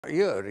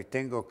Io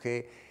ritengo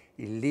che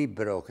il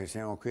libro che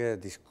siamo qui a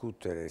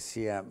discutere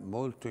sia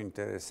molto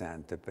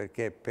interessante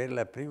perché per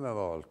la prima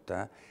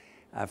volta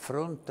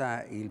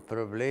affronta il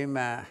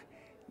problema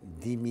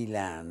di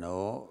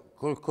Milano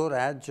col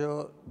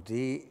coraggio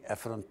di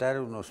affrontare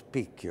uno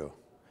spicchio,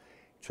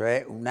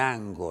 cioè un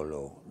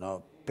angolo,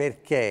 no?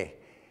 Perché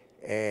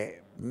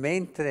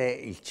mentre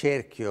il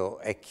cerchio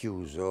è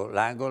chiuso,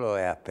 l'angolo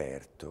è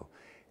aperto.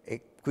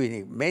 E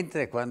quindi,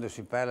 mentre quando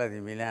si parla di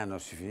Milano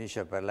si finisce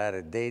a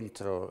parlare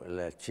dentro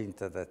la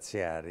cinta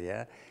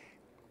daziaria,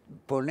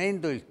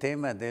 ponendo il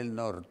tema del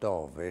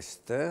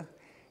nord-ovest,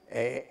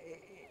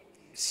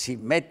 si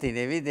mette in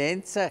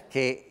evidenza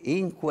che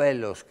in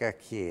quello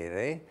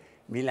scacchiere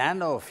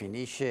Milano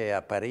finisce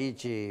a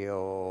Parigi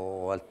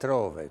o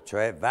altrove,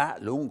 cioè va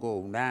lungo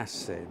un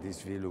asse di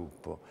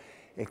sviluppo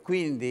e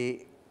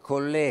quindi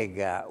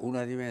collega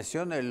una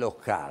dimensione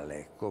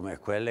locale, come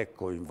quelle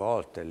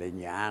coinvolte,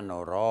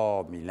 Legnano,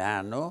 Rho,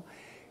 Milano,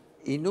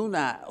 in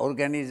una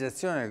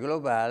organizzazione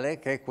globale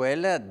che è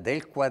quella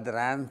del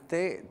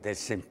quadrante del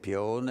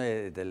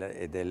Sempione e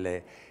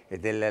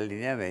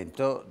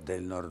dell'allineamento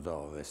del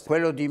nord-ovest.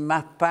 Quello di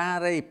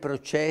mappare i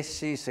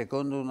processi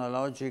secondo una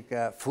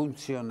logica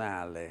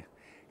funzionale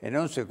e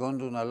non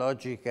secondo una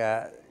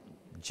logica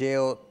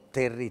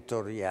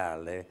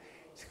geoterritoriale.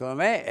 Secondo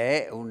me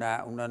è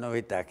una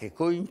novità che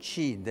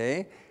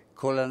coincide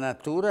con la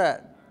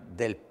natura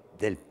del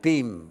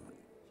PIM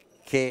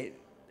che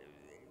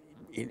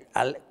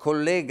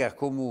collega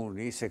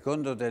comuni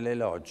secondo delle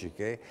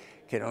logiche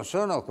che non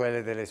sono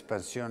quelle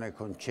dell'espansione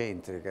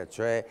concentrica,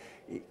 cioè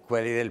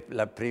quelli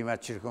della prima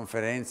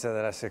circonferenza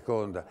della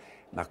seconda,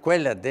 ma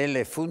quella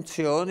delle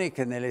funzioni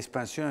che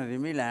nell'espansione di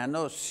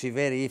Milano si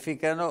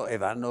verificano e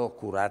vanno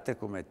curate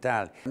come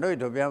tali. Noi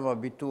dobbiamo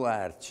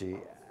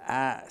abituarci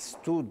a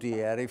studi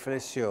e a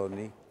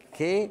riflessioni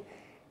che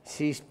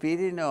si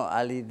ispirino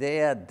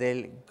all'idea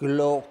del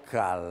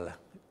glocal,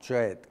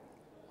 cioè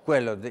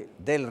quello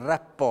del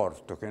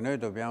rapporto che noi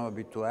dobbiamo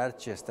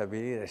abituarci a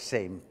stabilire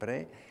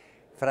sempre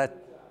fra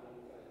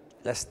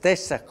la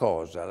stessa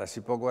cosa, la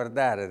si può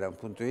guardare da un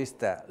punto di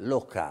vista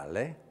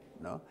locale,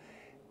 no?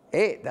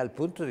 E dal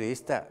punto di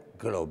vista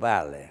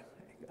globale,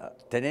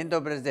 tenendo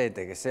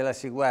presente che se la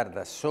si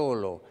guarda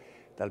solo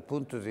dal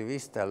punto di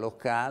vista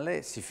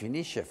locale si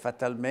finisce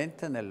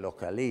fatalmente nel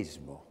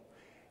localismo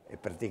e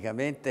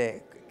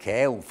praticamente che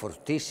è un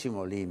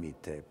fortissimo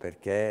limite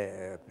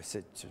perché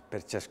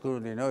per ciascuno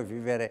di noi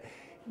vivere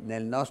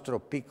nel nostro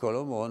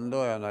piccolo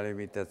mondo è una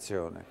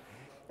limitazione.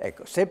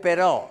 Ecco, se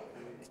però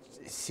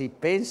si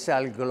pensa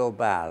al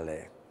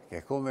globale, che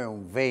è come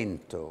un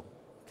vento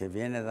che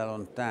viene da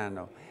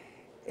lontano,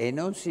 e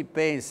non si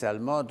pensa al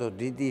modo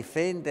di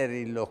difendere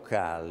il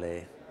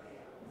locale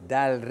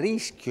dal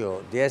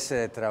rischio di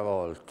essere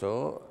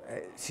travolto,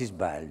 si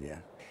sbaglia.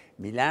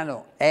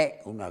 Milano è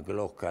una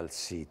Glocal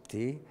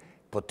City,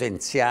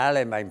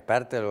 potenziale, ma in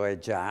parte lo è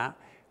già.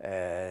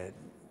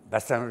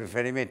 Basta un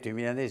riferimento, i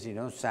milanesi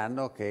non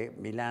sanno che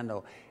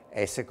Milano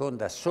è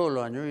seconda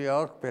solo a New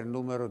York per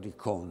numero di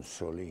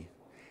consoli.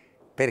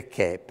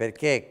 Perché?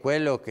 Perché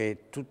quello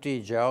che tutti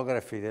i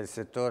geografi del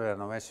settore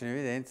hanno messo in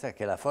evidenza è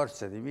che la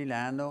forza di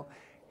Milano,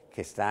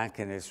 che sta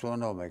anche nel suo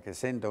nome, che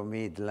essendo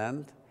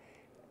Midland,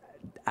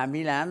 a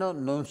Milano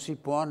non si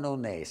può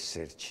non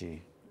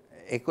esserci.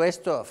 E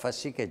questo fa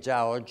sì che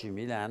già oggi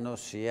Milano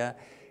sia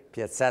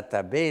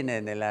piazzata bene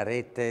nella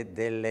rete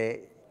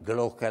delle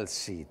Glocal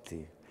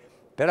City.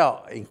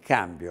 Però in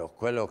cambio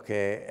quello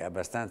che è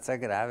abbastanza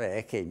grave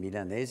è che i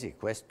milanesi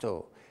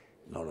questo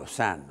non lo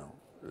sanno.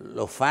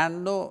 Lo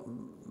fanno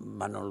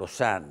ma non lo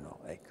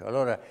sanno. Ecco,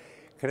 allora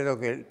credo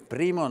che il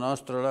primo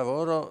nostro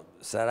lavoro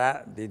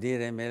sarà di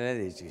dire ai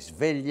milanesi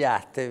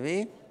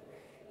svegliatevi,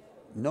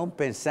 non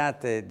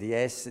pensate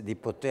di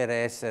poter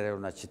essere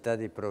una città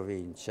di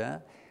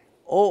provincia,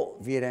 o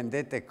vi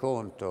rendete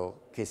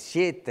conto che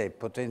siete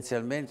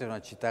potenzialmente una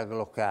città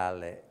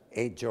locale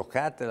e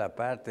giocate la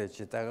parte di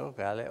città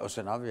locale, o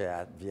se no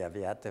vi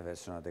avviate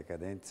verso una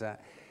decadenza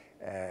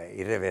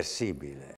irreversibile.